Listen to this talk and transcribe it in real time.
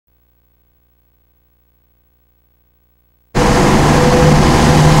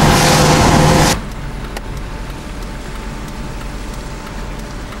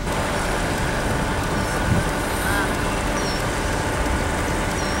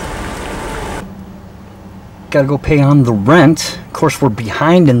Gotta go pay on the rent. Of course, we're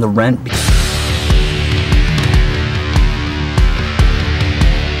behind in the rent.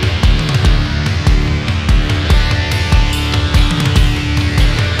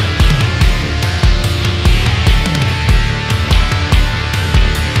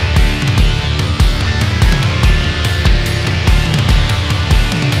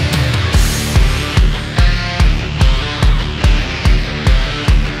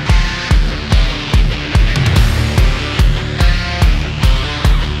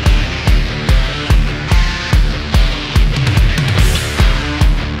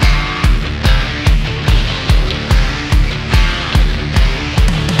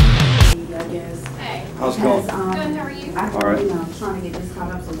 How's it going? Good, how are you? All right. Trying to get this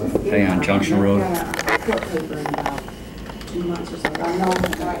caught up, so let's Hey, on Junction Road. Court paper in about 2 months or so. I know. All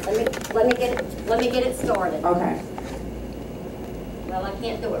right, let me get it started. Okay, Well, I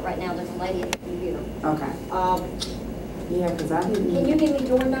can't do it right now. There's a lady at the computer. okay. Yeah, because I didn't. Can you give me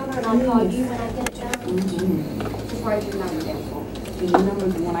your number and I'll call you when I get it done? Mm-hmm. Just write your number down for me. Your number,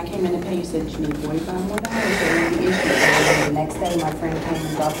 when I came in to pay, you said you need $45 more. The next day, my friend came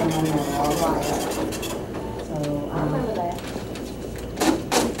and got some money and all right. So, I remember that.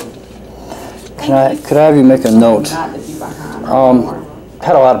 Could I have you make a note? not to be behind.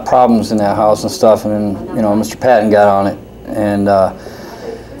 Had a lot of problems in that house and stuff, and then, you know, Mr. Patton got on it, and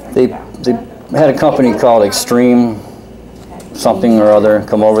they had a company called Extreme something or other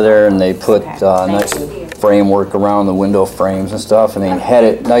come over there, and they put nice framework around the window frames and stuff, and they had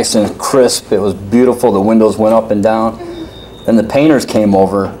it nice and crisp. It was beautiful. The windows went up and down. Then the painters came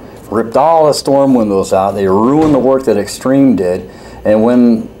over, ripped all the storm windows out. They ruined the work that Extreme did, and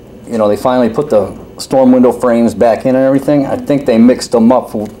when, you know, they finally put the storm window frames back in and everything, I think they mixed them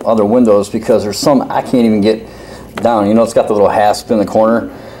up with other windows, because there's some I can't even get down. You know, it's got the little hasp in the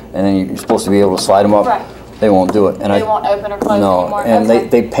corner, and then you're supposed to be able to slide them up. Right. They won't do it. And They won't open or close no, anymore? and Okay.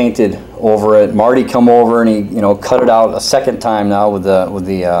 they painted over it. Marty come over and he, you know, cut it out a second time now with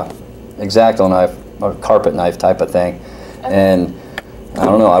the X-Acto knife, or carpet knife type of thing. Okay. And I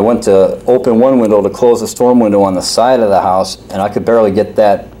don't know, I went to open one window to close the storm window on the side of the house, and I could barely get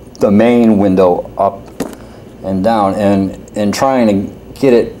the main window up and down. And in trying to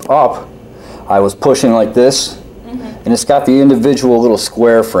get it up, I was pushing like this, and it's got the individual little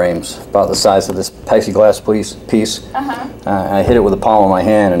square frames about the size of this plexiglass piece. I hit it with the palm of my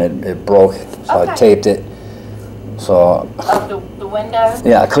hand, and it broke, so I Okay. taped it. So Of the window?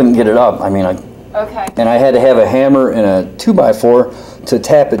 yeah, I couldn't get it up. I mean, Okay. and I had to have a hammer and a 2x4 to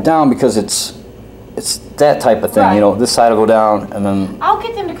tap it down, because it's that type of thing. Right. You know, this side will go down, and then I'll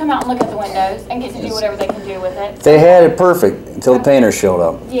get them to come out and look at the windows and get to do whatever they can do with it. they had it perfect until the painters showed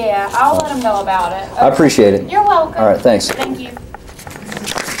up. Yeah, I'll let them know about it. I appreciate it. You're welcome. All right, thanks. Thank you.